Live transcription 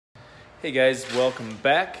Hey guys, welcome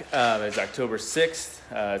back. It's October 6th.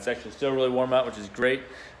 It's actually still really warm out, which is great.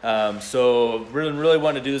 So really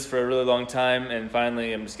wanted to do this for a really long time, and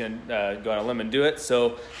finally I'm just going to go on a limb and do it.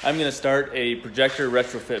 So I'm going to start a projector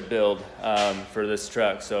retrofit build for this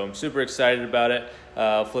truck. So I'm super excited about it.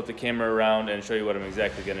 I'll flip the camera around and show you what I'm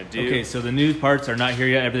exactly going to do. Okay, so the new parts are not here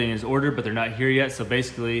yet. Everything is ordered, but they're not here yet. So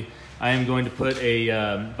basically I am going to put a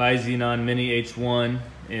Bi-Xenon Mini H1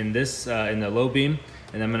 in this in the low beam.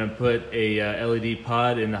 And I'm gonna put a LED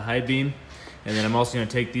pod in the high beam. And then I'm also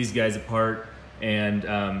gonna take these guys apart and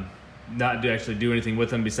not actually do anything with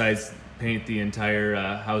them besides paint the entire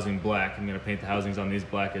housing black. I'm gonna paint the housings on these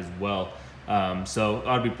black as well. So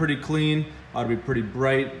ought to be pretty clean, ought to be pretty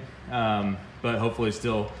bright, but hopefully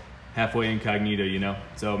still halfway incognito, you know?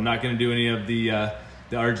 So I'm not gonna do any of the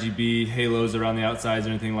RGB halos around the outsides or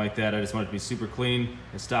anything like that. I just want it to be super clean,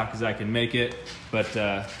 as stock as I can make it,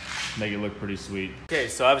 but make it look pretty sweet. Okay,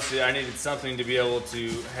 so obviously I needed something to be able to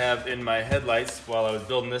have in my headlights while I was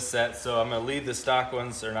building this set. So I'm gonna leave the stock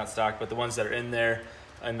ones, or not stock, but the ones that are in there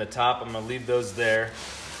in the top, I'm gonna leave those there.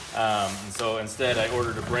 And so instead I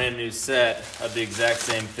ordered a brand new set of the exact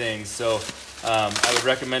same thing. So I would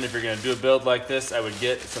recommend, if you're gonna do a build like this, I would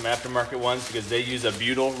get some aftermarket ones because they use a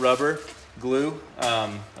butyl rubber glue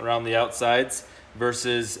around the outsides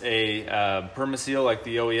versus a Permaseal like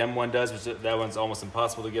the OEM one does, which that one's almost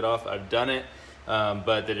impossible to get off. I've done it,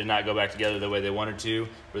 but they did not go back together the way they wanted to,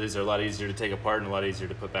 where these are a lot easier to take apart and a lot easier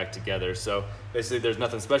to put back together. So basically there's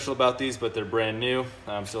nothing special about these, but they're brand new.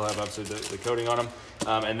 Still have obviously the coating on them.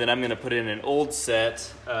 And then I'm gonna put in an old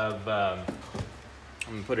set of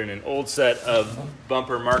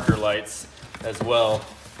bumper marker lights as well,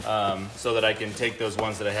 so that I can take those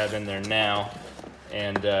ones that I have in there now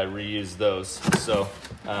and reuse those. So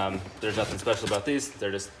there's nothing special about these.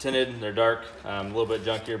 They're just tinted, they're dark, a little bit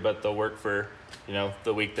junkier, but they'll work for, you know,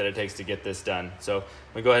 the week that it takes to get this done. So I'm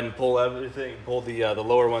gonna go ahead and pull everything, pull the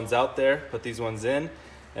lower ones out there, put these ones in,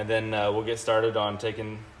 and then we'll get started on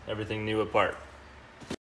taking everything new apart.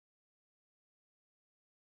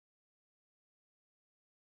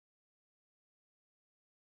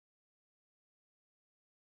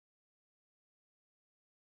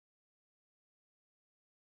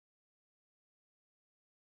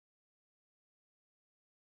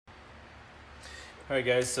 All right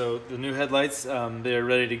guys, so the new headlights, they're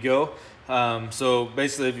ready to go. So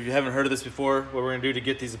basically, if you haven't heard of this before, what we're gonna do to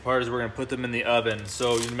get these apart is we're gonna put them in the oven.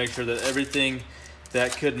 So you need to make sure that everything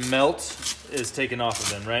that could melt is taken off of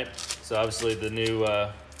them, right? So obviously the new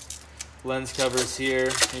lens covers here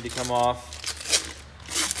need to come off.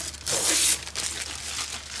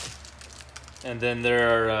 And then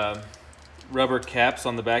there are rubber caps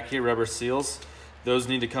on the back here, rubber seals. Those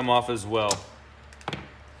need to come off as well.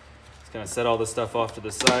 Kind of set all this stuff off to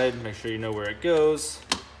the side, make sure you know where it goes.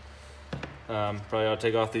 Probably ought to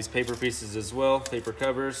take off these paper pieces as well, paper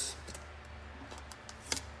covers.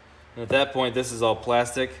 And at that point, this is all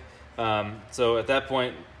plastic. So at that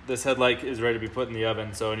point, this headlight is ready to be put in the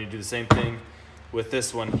oven. So I need to do the same thing with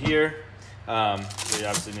this one here. So you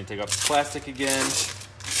obviously need to take off the plastic again.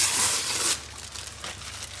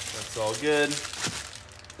 That's all good.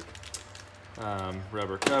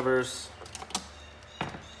 Rubber covers.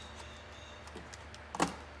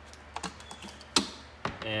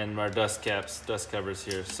 And our dust covers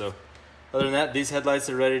here. So other than that, these headlights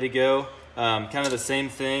are ready to go. Kind of the same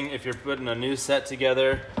thing if you're putting a new set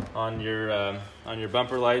together on your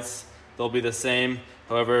bumper lights, they'll be the same.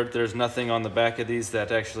 However, there's nothing on the back of these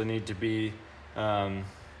that actually need to be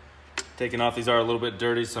taken off. These are a little bit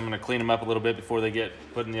dirty, so I'm gonna clean them up a little bit before they get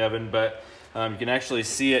put in the oven, but you can actually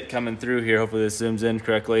see it coming through here. Hopefully this zooms in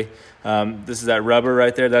correctly. This is that rubber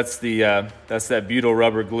right there. That's that butyl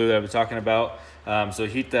rubber glue that I was talking about. So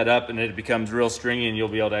heat that up and it becomes real stringy and you'll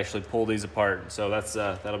be able to actually pull these apart. So that's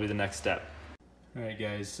that'll be the next step. All right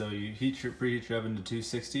guys, so you preheat your oven to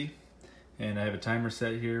 260 and I have a timer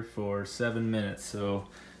set here for 7 minutes. So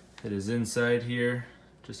it is inside here,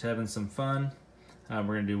 just having some fun. We're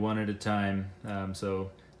gonna do one at a time. So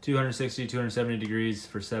 260, 270 degrees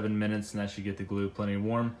for 7 minutes, and that should get the glue plenty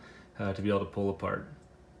warm to be able to pull apart.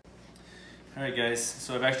 All right guys,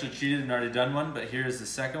 so I've actually cheated and already done one, but here's the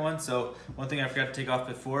second one. So one thing I forgot to take off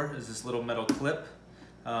before is this little metal clip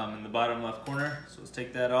in the bottom left corner. So let's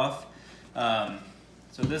take that off.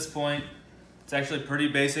 So at this point, it's actually pretty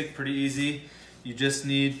basic, pretty easy. You just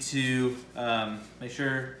need to make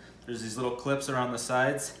sure there's these little clips around the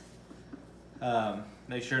sides.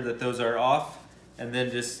 Make sure that those are off, and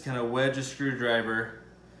then just kind of wedge a screwdriver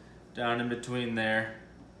down in between there.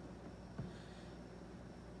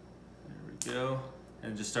 Go,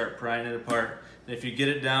 and just start prying it apart. And if you get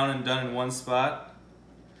it down and done in one spot,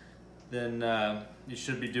 then you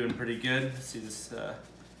should be doing pretty good. See this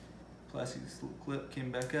plastic clip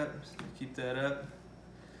came back up, so keep that up.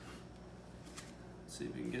 See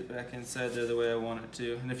if we can get back inside there the way I want it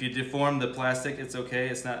to. And if you deform the plastic, it's okay,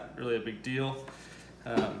 it's not really a big deal.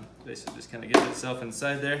 Basically just kind of get itself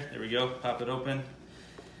inside there. There we go, pop it open.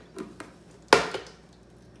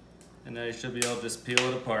 And now you should be able to just peel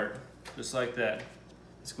it apart, just like that.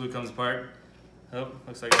 This glue comes apart. Oh,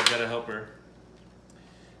 looks like I've got a helper.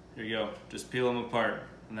 There you go, just peel them apart,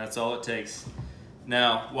 and that's all it takes.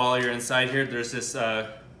 Now, while you're inside here, there's this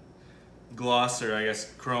gloss, or I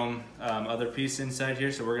guess chrome other piece inside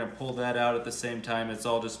here, so we're gonna pull that out at the same time. It's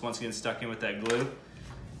all just once again stuck in with that glue.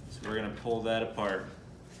 So we're gonna pull that apart.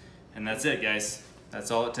 And that's it, guys.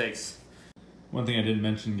 That's all it takes. One thing I didn't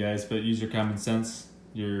mention, guys, but use your common sense.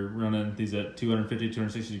 You're running these at 250,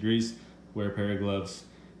 260 degrees, wear a pair of gloves.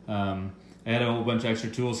 I had a whole bunch of extra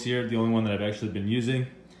tools here. The only one that I've actually been using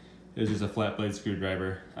is just a flat blade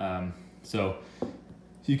screwdriver. So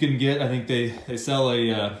you can get, I think they sell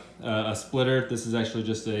a splitter. This is actually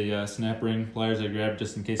just a snap ring pliers I grabbed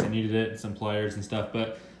just in case I needed it, some pliers and stuff.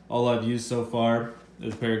 But all I've used so far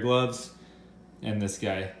is a pair of gloves and this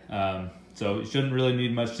guy. So you shouldn't really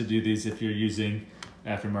need much to do these if you're using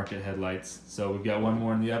aftermarket headlights. So we've got one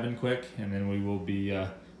more in the oven quick, and then we will be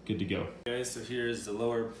good to go. Okay, so here's the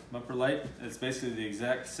lower bumper light. It's basically the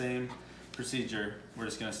exact same procedure. We're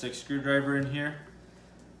just gonna stick a screwdriver in here.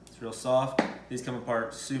 It's real soft. These come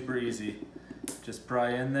apart super easy. Just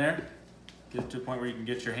pry in there, get it to a point where you can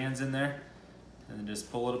get your hands in there, and then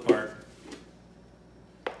just pull it apart.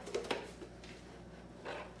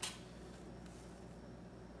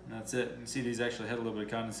 And that's it. You can see these actually had a little bit of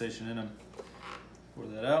condensation in them. Pour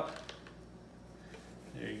that out.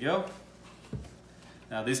 There you go.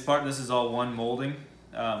 Now this is all one molding,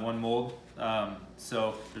 one mold.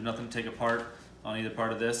 So there's nothing to take apart on either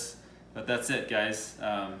part of this. But that's it, guys.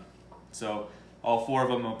 So all four of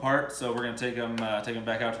them apart. So we're gonna take them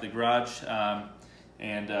back out to the garage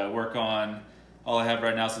and work on all I have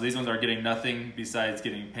right now. So these ones are getting nothing besides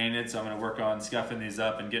getting painted. So I'm gonna work on scuffing these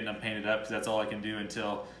up and getting them painted up, because that's all I can do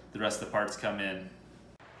until the rest of the parts come in.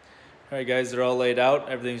 All right, guys, they're all laid out.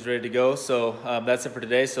 Everything's ready to go. So that's it for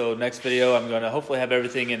today. So next video, I'm going to hopefully have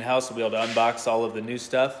everything in-house. We'll be able to unbox all of the new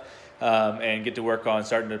stuff and get to work on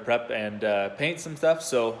starting to prep and paint some stuff.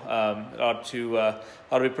 So it ought to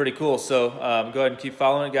be pretty cool. So go ahead and keep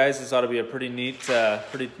following it, guys. This ought to be a pretty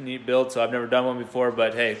neat build. So I've never done one before,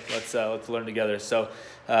 but hey, let's learn together. So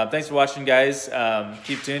thanks for watching, guys.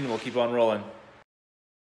 Keep tuned. We'll keep on rolling.